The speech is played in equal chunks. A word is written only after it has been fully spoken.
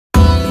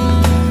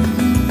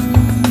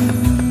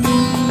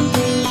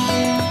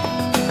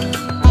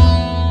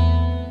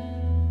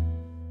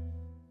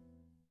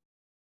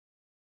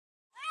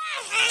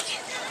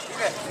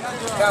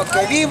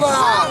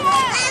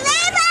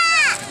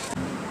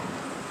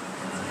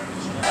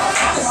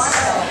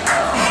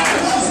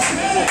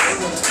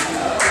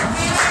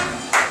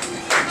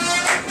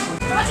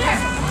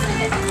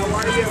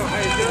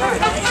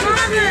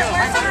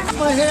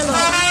my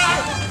halo.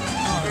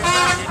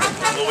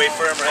 We'll wait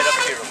for him right up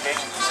here, okay?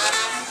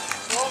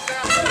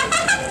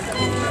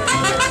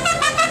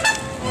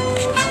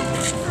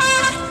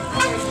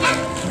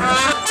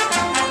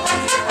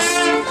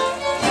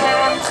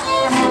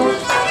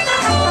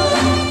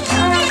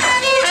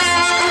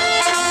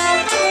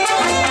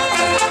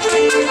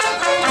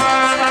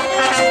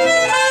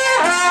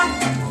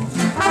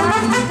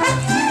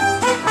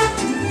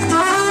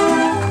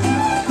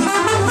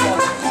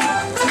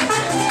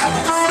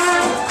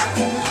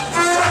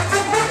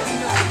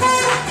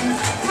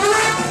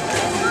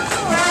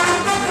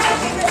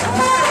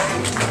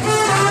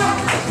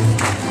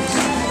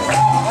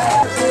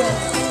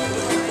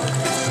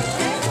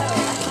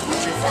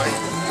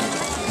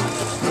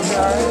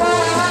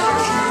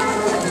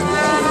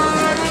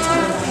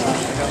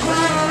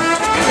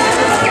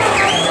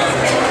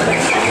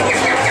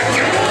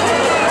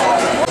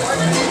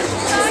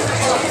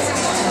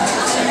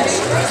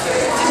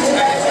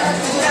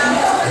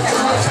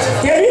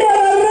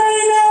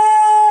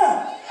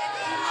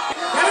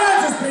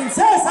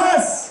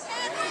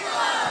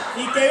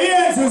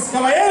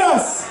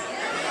 Caballeros,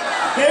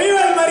 que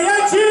viva el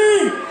mariachi!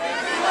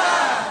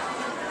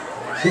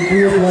 For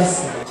your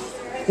blessing.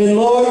 And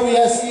Lord, we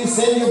ask you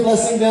send your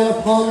blessing down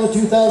upon the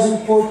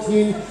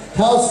 2014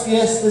 Taos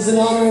Fiestas in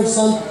honor of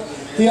San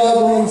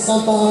Tiago and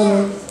Santa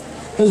Ana,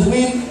 because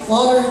we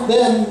honor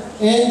them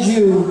and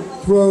you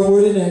through our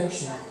word and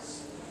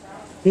actions.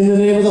 In the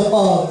name of the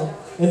Father,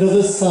 and of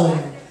the Son,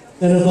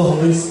 and of the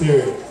Holy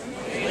Spirit.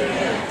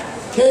 Amen.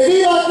 Que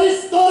viva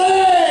Cristo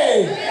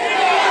Rey!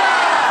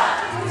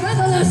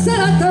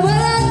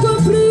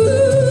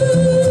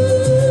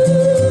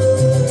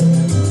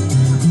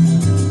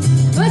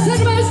 Va a ser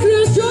más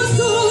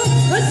gracioso,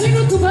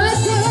 haciendo tu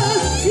masa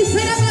y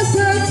será más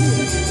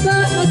ágil,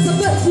 vamos a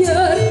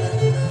patear,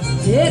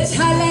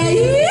 échale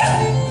ahí.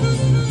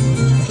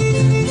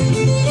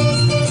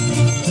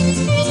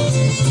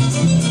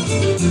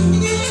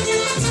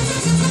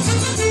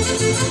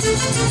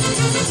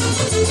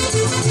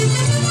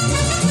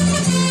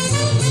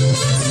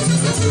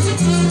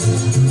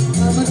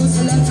 Vámonos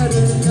a la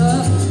carrera,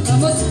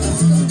 vamos a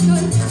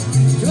cantar.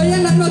 Y hoy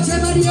en la noche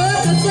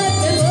Mariana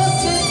tenemos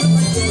que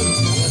acompañar.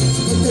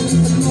 No te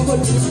gusta el nuevo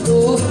mundo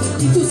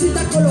y tu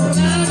cita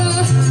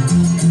colorada.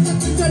 Esta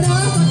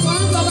funcionaba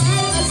cuando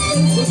bailas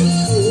el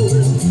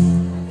corazón.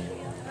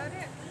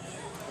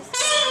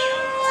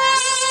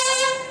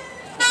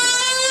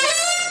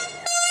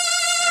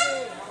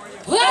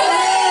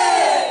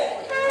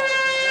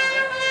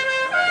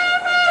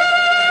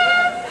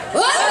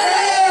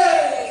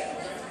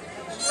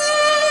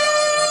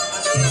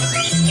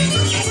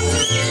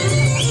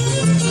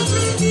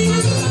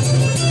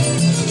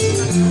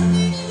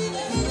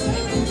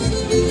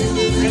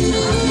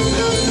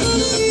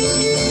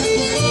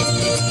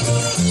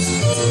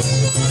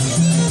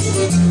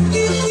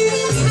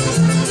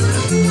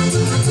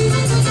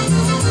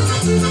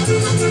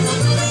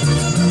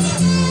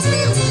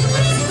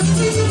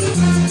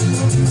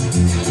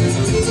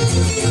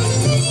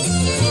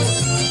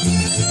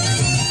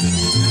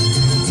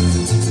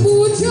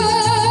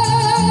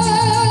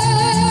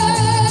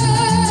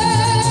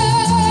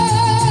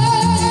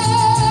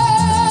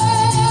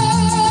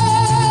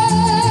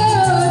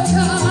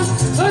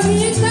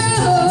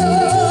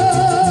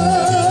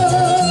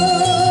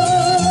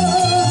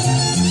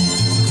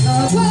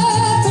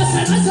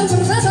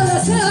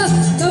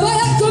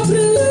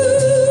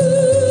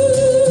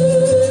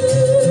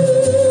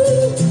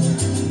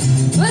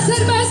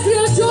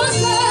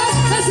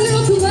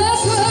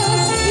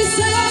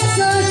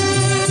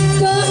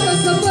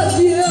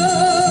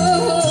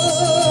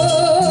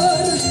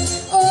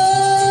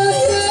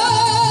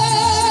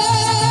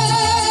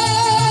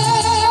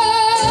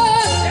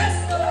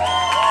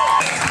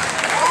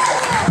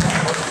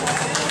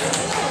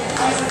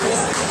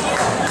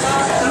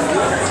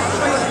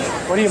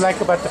 What do you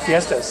like about the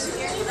fiestas?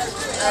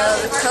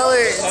 The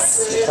colors.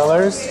 The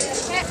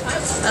colors?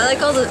 I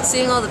like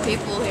seeing all the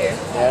people here.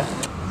 Yeah.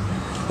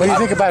 What do you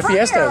think about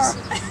fiestas?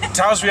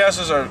 Taos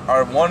Fiestas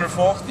are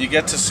wonderful. You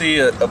get to see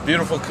a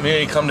beautiful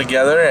community come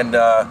together, and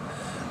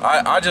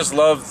I just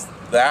love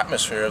the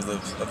atmosphere of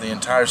the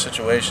entire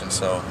situation.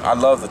 So I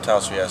love the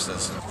Taos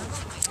Fiestas.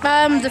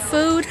 The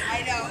food,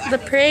 the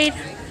parade,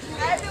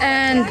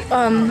 and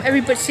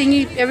everybody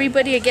seeing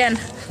everybody again.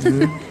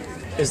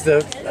 Mm-hmm. Is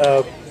the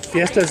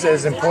fiestas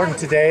as important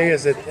today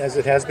as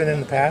it has been in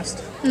the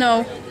past?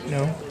 No.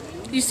 No?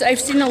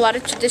 I've seen a lot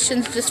of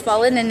traditions just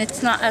fallen, and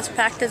it's not as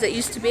packed as it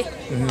used to be.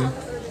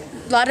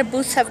 Mm-hmm. A lot of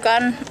booths have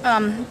gone.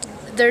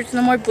 There's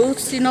no more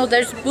booths. You know,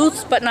 there's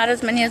booths, but not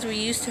as many as we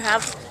used to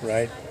have.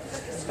 Right.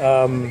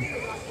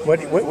 What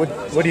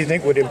do you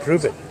think would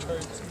improve it?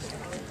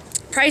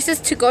 Prices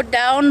to go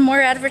down, more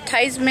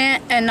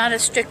advertisement, and not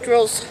as strict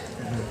rules.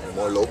 Mm-hmm.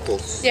 More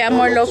locals. Yeah,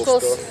 more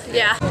locals. Stuff.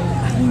 Yeah.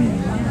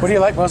 What do you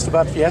like most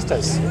about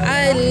fiestas?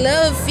 I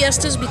love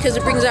fiestas because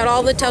it brings out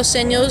all the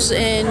Taoseños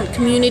and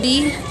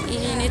community,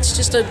 and it's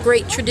just a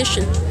great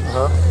tradition.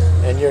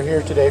 And you're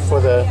here today for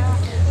the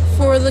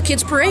for the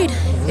kids' parade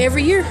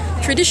every year.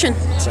 Tradition.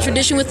 It's a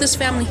tradition with this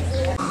family.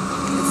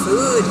 The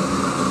food.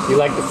 You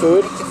like the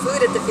food? The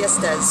food at the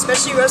fiestas,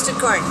 especially roasted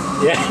corn.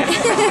 Yeah.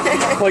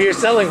 Well, you're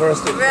selling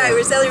roasted corn. Right,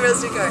 we're selling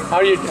roasted corn.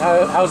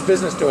 How's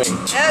business doing?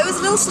 It was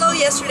a little slow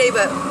yesterday,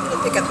 but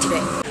it'll pick up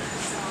today.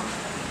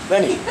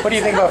 Lenny, what do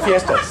you think about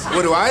Fiestas?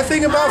 What do I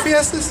think about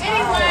Fiestas?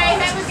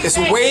 It's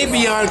way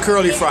beyond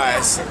curly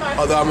fries,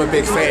 although I'm a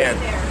big fan.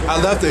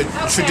 I love the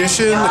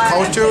tradition, the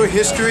culture,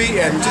 history,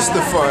 and just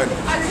the fun.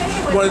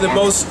 One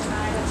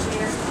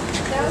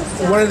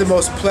of the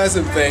most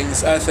pleasant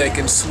things, I think,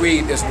 and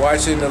sweet is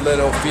watching the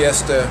little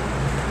fiesta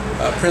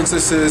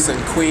princesses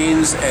and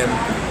queens and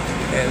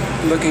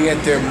looking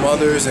at their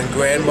mothers and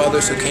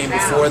grandmothers who came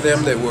before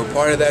them that were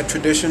part of that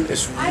tradition.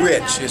 It's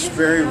rich, it's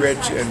very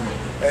rich, and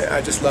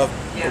I just love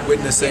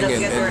witnessing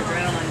and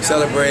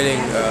celebrating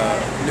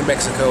New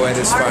Mexico at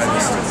its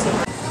finest.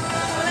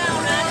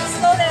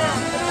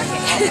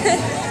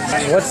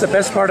 What's the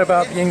best part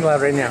about Yingla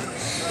right now?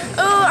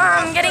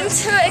 Getting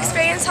to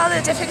experience all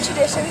the different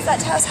traditions that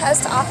Taos has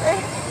to offer.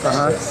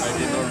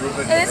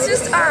 And it's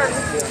just,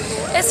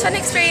 it's fun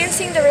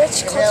experiencing the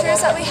rich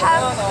cultures that we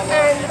have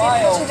and the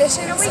beautiful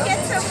traditions. We get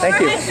to Thank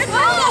you.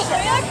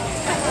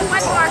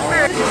 One more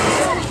first.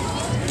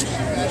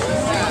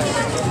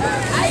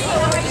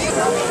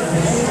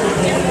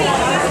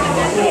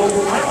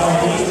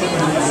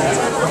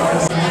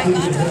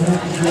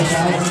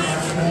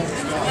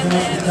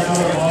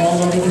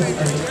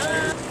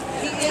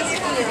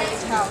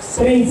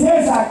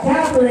 Princesa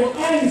Catherine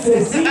and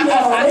Cecilia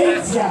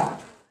Valencia.